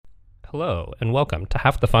Hello, and welcome to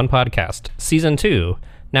Half the Fun Podcast, Season 2,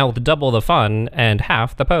 now with double the fun and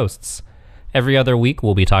half the posts. Every other week,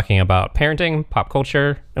 we'll be talking about parenting, pop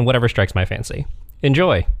culture, and whatever strikes my fancy.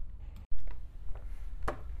 Enjoy!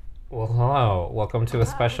 Well, hello. Welcome to a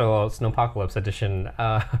special Snowpocalypse edition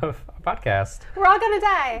of our podcast. We're all gonna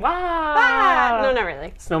die! Wow! Ah! No, not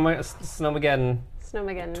really. Snowmageddon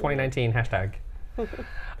Snowmageddon. 2019 hashtag.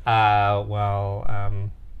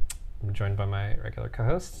 I'm joined by my regular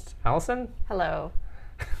co-host, Allison. Hello.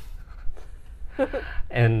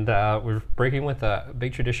 And we're breaking with a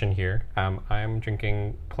big tradition here. I'm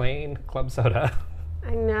drinking plain club soda.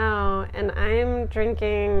 I know, and I'm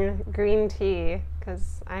drinking green tea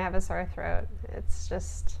because I have a sore throat. It's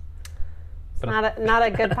just not a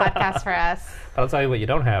good podcast for us. But I'll tell you what, you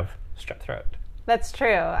don't have strep throat. That's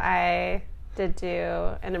true. I did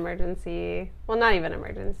do an emergency, well, not even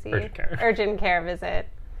emergency, urgent care visit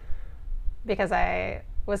because I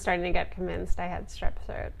was starting to get convinced I had strep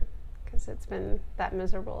throat because it's been that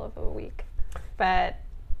miserable of a week. But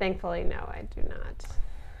thankfully, no, I do not.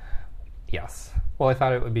 Yes. Well, I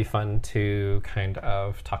thought it would be fun to kind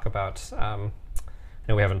of talk about, I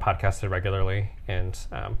know we haven't podcasted regularly, and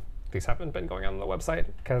these haven't been going on the website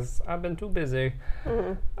because I've been too busy.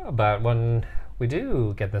 Mm-hmm. But when we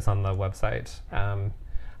do get this on the website, I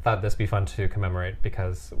thought this would be fun to commemorate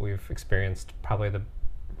because we've experienced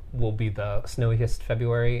will be the snowiest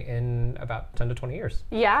February in about 10 to 20 years.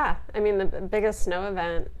 Yeah. I mean, the biggest snow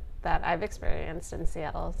event that I've experienced in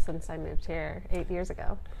Seattle since I moved here 8 years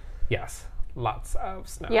ago. Yes. Lots of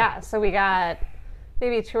snow. Yeah. So we got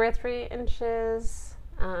maybe 2 or 3 inches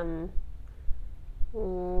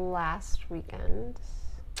last weekend.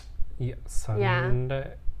 Yeah. Sunday.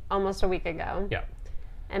 Yeah. Almost a week ago. Yeah.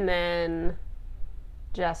 And then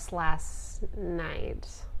just last night,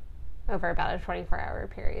 over about a 24-hour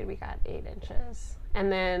period, we got 8 inches.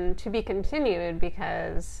 And then to be continued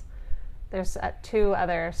because there's 2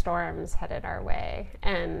 other storms headed our way.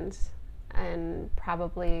 And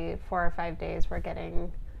probably 4 or 5 days we're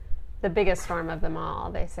getting the biggest storm of them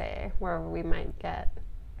all, they say, where we might get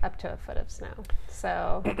up to a foot of snow.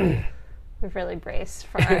 So we've really braced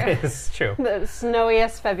for It's true. the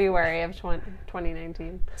snowiest February of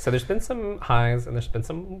 2019. So there's been some highs and there's been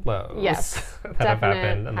some lows. Yes, that have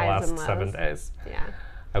happened in the last 7 days. Yeah.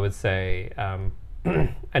 I would say,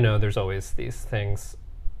 I know there's always these things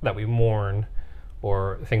that we mourn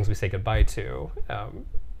or things we say goodbye to,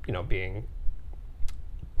 being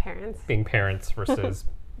parents versus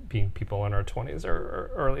being people in our 20s or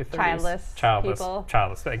early 30s.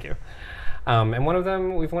 Childless, thank you. And one of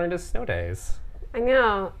them we've learned is snow days. I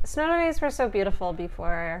know. Snow days were so beautiful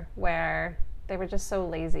before, where they were just so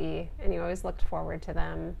lazy and you always looked forward to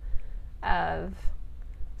them, of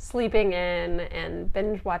sleeping in and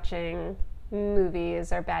binge watching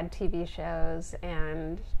movies or bad TV shows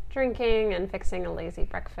and drinking and fixing a lazy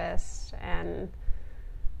breakfast and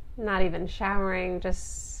not even showering.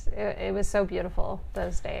 Just it was so beautiful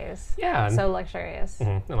those days. Yeah. So luxurious.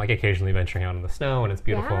 Mm-hmm. And like occasionally venturing out in the snow and it's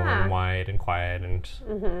beautiful and wide and quiet and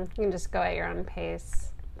you can just go at your own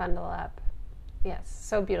pace, bundle up. Yes,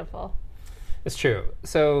 so beautiful. It's true.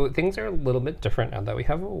 So things are a little bit different now that we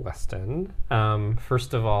have a Weston.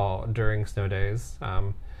 First of all, during snow days,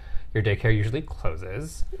 your daycare usually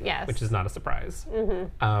closes. Yes. Which is not a surprise.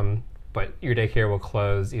 Mm-hmm. But your daycare will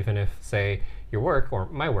close even if, say, your work or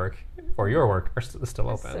my work or your work are still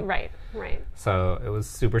open. Right. So it was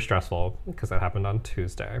super stressful because that happened on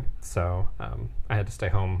Tuesday. So I had to stay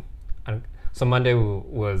home. So Monday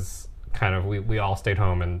was kind of, we all stayed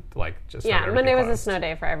home and just Monday was a snow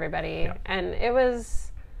day for everybody. Yeah. And it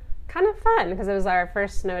was kind of fun because it was our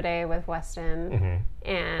first snow day with Weston. Mm-hmm.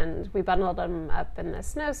 And we bundled him up in the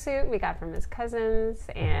snowsuit we got from his cousins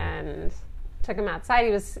and took him outside.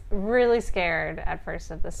 He was really scared at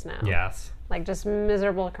first of the snow. Yes. Just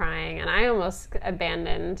miserable crying. And I almost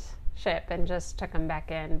abandoned ship and just took him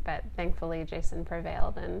back in. But thankfully Jason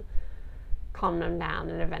prevailed and calmed him down.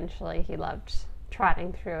 And eventually he loved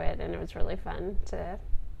trotting through it. And it was really fun to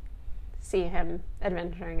see him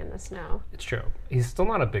adventuring in the snow. It's true. He's still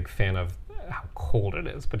not a big fan of how cold it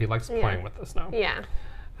is, but he likes playing with the snow. Yeah.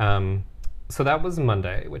 So that was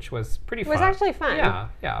Monday, which was pretty fun. It was actually fun.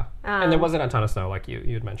 Yeah. And there wasn't a ton of snow like you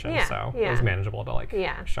had mentioned, so it was manageable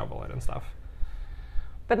to shovel it and stuff.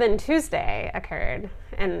 But then Tuesday occurred,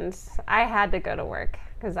 and I had to go to work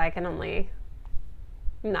because I can only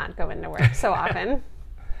not go into work so often.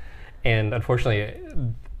 And unfortunately,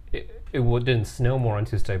 it didn't snow more on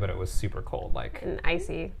Tuesday, but it was super cold, and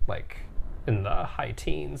icy, in the high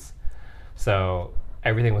teens. So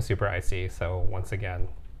everything was super icy. So once again,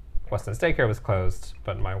 Weston's daycare was closed,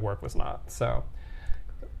 but my work was not. So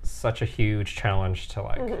such a huge challenge to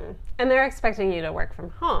like. And they're expecting you to work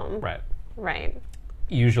from home. Right. Right.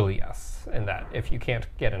 Usually, yes. And that if you can't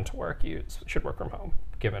get into work, you should work from home,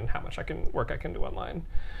 given how much I can do online.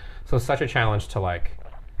 So it's such a challenge to like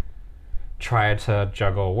try to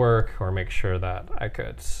juggle work or make sure that I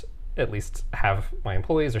could at least have my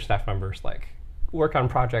employees or staff members like work on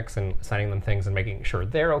projects and assigning them things and making sure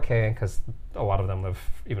they're okay, because a lot of them live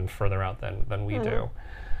even further out than we do,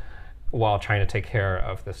 while trying to take care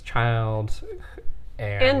of this child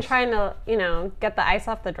and trying to, you know, get the ice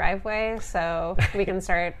off the driveway so we can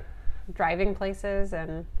start driving places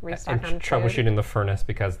and restock on food. Troubleshooting the furnace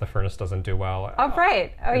because the furnace doesn't do well. Oh,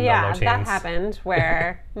 right. Oh, yeah. That happened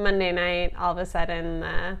where Monday night, all of a sudden,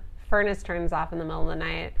 the furnace turns off in the middle of the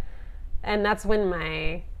night. And that's when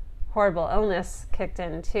my horrible illness kicked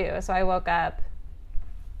in, too. So I woke up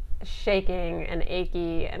shaking and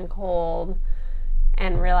achy and cold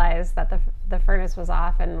and realized that the furnace was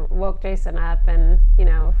off, and woke Jason up, and, you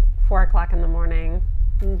know, 4 o'clock in the morning,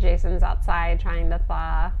 Jason's outside trying to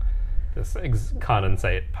thaw this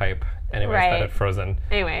condensate pipe, anyways, that had frozen.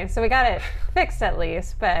 Anyway, so we got it fixed at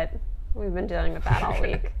least, but we've been dealing with that all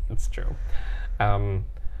week. It's true.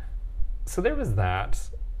 So there was that.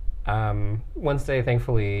 Wednesday,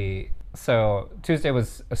 thankfully, so Tuesday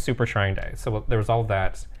was a super trying day. So there was all of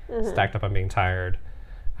that stacked up on being tired,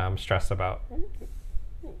 stressed about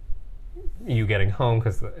you getting home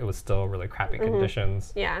because it was still really crappy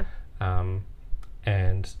conditions. Yeah.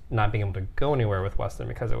 And not being able to go anywhere with Weston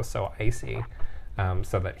because it was so icy,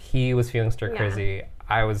 so that he was feeling stir crazy.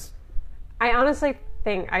 I honestly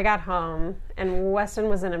think I got home and Weston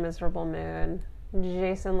was in a miserable mood.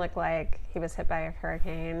 Jason looked like he was hit by a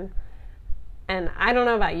hurricane. And I don't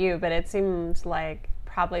know about you, but it seems like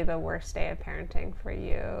probably the worst day of parenting for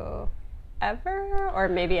you ever, or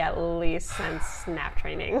maybe at least since nap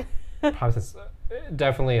training.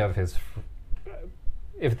 Definitely of his...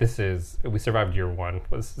 If we survived year 1,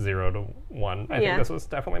 was 0 to 1. I think this was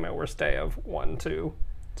definitely my worst day of 1 to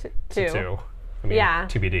 2. I mean,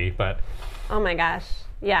 TBD, but... Oh my gosh.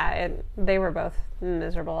 Yeah, they were both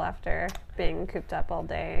miserable after being cooped up all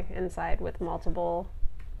day inside with multiple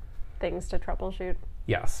things to troubleshoot.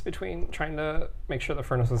 Yes, between trying to make sure the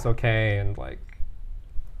furnace was okay and like...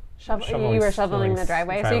 You were shoveling the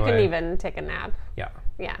driveway, so you couldn't even take a nap. Yeah.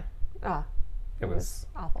 Yeah. Oh, it was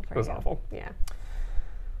awful for you. It was awful. Yeah.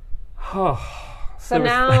 So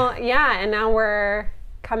now, and now we're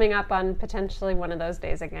coming up on potentially one of those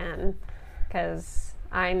days again, because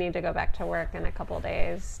I need to go back to work in a couple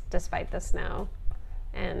days despite the snow,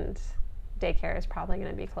 and daycare is probably going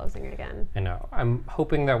to be closing again. I know. I'm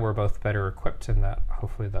hoping that we're both better equipped and that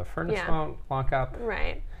hopefully the furnace won't lock up.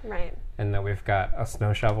 Right. And that we've got a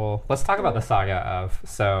snow shovel. Let's talk about the saga of,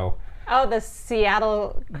 the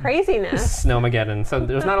Seattle craziness. Snowmageddon. So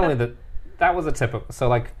there's not only that was a typical, so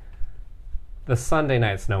like, the Sunday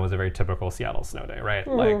night snow was a very typical Seattle snow day, right?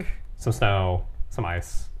 Like, some snow, some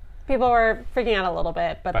ice. People were freaking out a little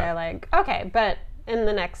bit, but they're like, okay, but in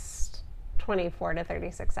the next 24 to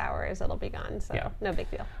 36 hours, it'll be gone, so no big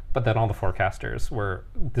deal. But then all the forecasters were,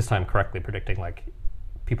 this time correctly predicting, like,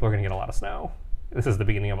 people are going to get a lot of snow. This is the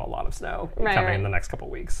beginning of a lot of snow coming in the next couple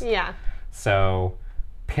of weeks. Yeah. So,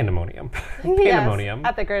 pandemonium. Yes,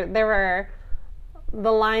 at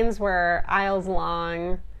the lines were aisles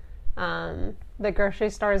long. The grocery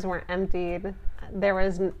stores weren't emptied. There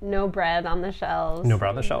was no bread on the shelves. No bread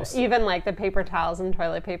on the shelves. Even like the paper towels and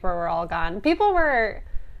toilet paper were all gone. People were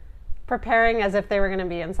preparing as if they were going to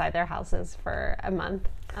be inside their houses for a month.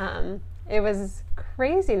 It was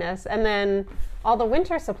craziness. And then all the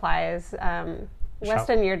winter supplies,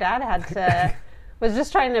 Weston, your dad was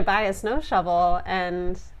just trying to buy a snow shovel,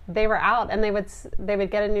 and they were out, and they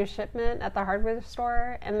would get a new shipment at the hardware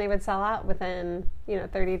store, and they would sell out within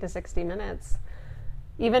 30 to 60 minutes.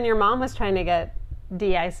 Even your mom was trying to get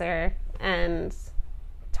de-icer and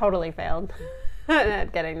totally failed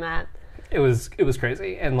at getting that. It was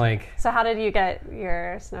crazy, and like. So how did you get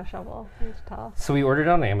your snow shovel? Can you tell us? So we ordered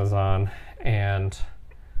on Amazon, and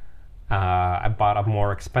I bought a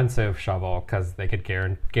more expensive shovel because they could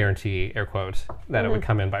guarantee, air quote, that it would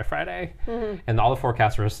come in by Friday. And all the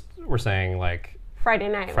forecasters were saying, like... Friday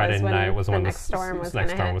night was when the next storm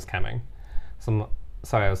was coming. So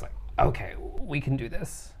I was like, okay, we can do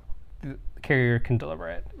this. The carrier can deliver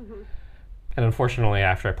it. And unfortunately,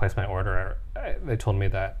 after I placed my order, they told me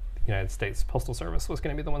that the United States Postal Service was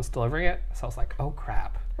going to be the ones delivering it. So I was like, oh,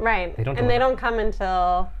 crap. Right. They don't come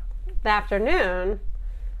until the afternoon.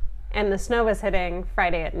 And the snow was hitting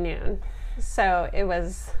Friday at noon. So it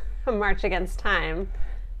was a march against time.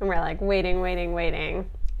 And we're like waiting.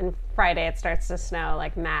 And Friday it starts to snow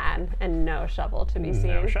like mad and no shovel to be seen.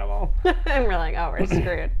 No shovel. And we're like, oh, we're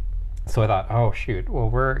screwed. So I thought, oh, shoot. Well,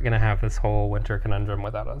 we're going to have this whole winter conundrum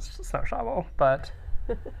without a snow shovel. But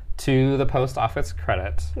to the post office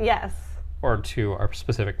credit, Yes. or to our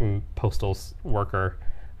specific postal worker,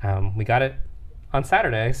 we got it on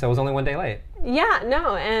Saturday, so it was only one day late. Yeah,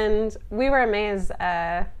 no, and we were amazed.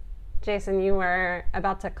 Jason, you were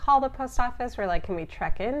about to call the post office. We're like, can we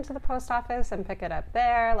trek into the post office and pick it up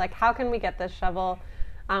there? Like, how can we get this shovel?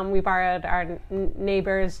 We borrowed our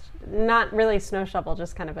neighbor's, not really snow shovel,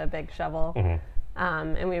 just kind of a big shovel.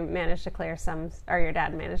 And we managed to clear some, or your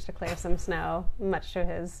dad managed to clear some snow, much to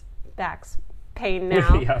his back's pain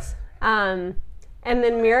now. Yes. And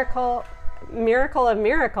then miracle of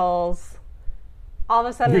miracles, all of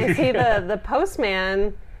a sudden I see the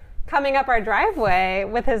postman coming up our driveway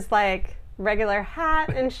with his like regular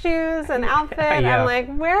hat and shoes and outfit. Yeah. I'm like,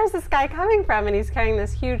 where is this guy coming from? And he's carrying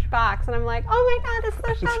this huge box. And I'm like, oh my God, it's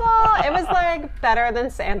the shovel. It was like better than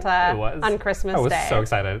Santa on Christmas Day. I was so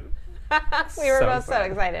excited. We were both so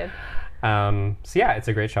excited. So yeah, it's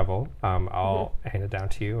a great shovel. I'll hand it down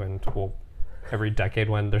to you, and we'll every decade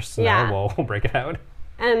when there's snow, we'll break it out.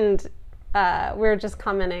 And we were just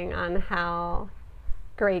commenting on how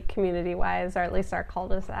great community-wise, or at least our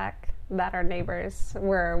cul-de-sac, that our neighbors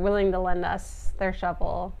were willing to lend us their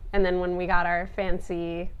shovel. And then when we got our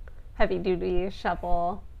fancy heavy-duty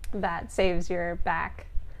shovel that saves your back,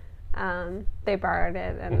 they borrowed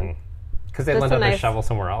it. And because they lent out their shovel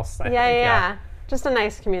somewhere else. I think. Yeah. Just a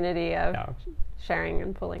nice community of sharing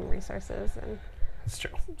and pooling resources. And it's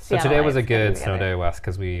true. So today was a good snow day, Wes,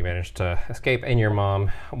 because we managed to escape. And your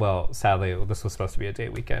mom, well, sadly, this was supposed to be a day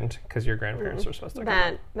weekend because your grandparents were supposed to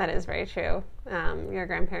come. That is very true. Your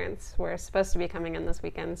grandparents were supposed to be coming in this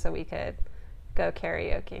weekend so we could go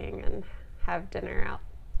karaokeing and have dinner out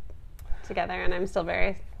together. And I'm still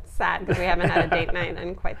very sad because we haven't had a date night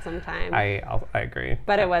in quite some time. I agree.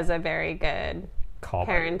 But it was a very good call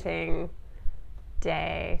parenting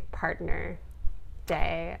day, partner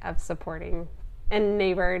day of supporting, and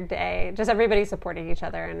neighbor day, just everybody supporting each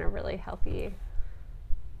other in a really healthy,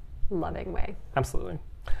 loving way. Absolutely.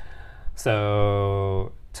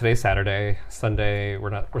 So today's Saturday. Sunday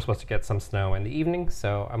we're supposed to get some snow in the evening,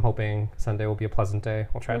 so I'm hoping Sunday will be a pleasant day.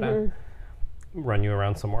 We'll try to run you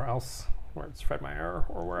around somewhere else, where it's Fred Meyer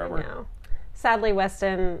or wherever. I know. Sadly,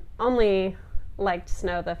 Weston only liked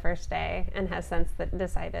snow the first day and has since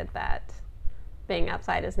decided that being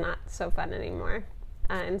outside is not so fun anymore.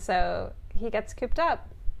 And so he gets cooped up.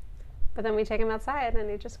 But then we take him outside and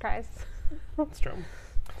he just cries. That's true.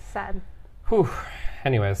 Sad. Whew.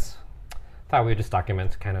 Anyways, thought we would just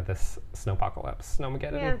document kind of this snowpocalypse,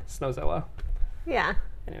 Snowmageddon, Snowzilla. Yeah.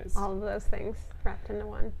 Anyways. All of those things wrapped into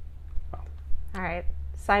one. Well. All right.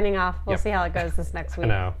 Signing off. We'll see how it goes this next week. I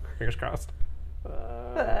know. Fingers crossed.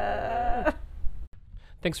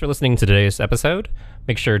 Thanks for listening to today's episode.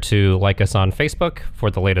 Make sure to like us on Facebook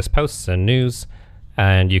for the latest posts and news.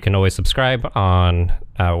 And you can always subscribe on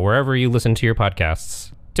wherever you listen to your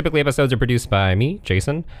podcasts. Typically, episodes are produced by me,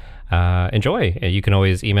 Jason. Enjoy. You can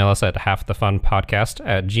always email us at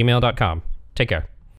halfthefunpodcast@gmail.com. Take care.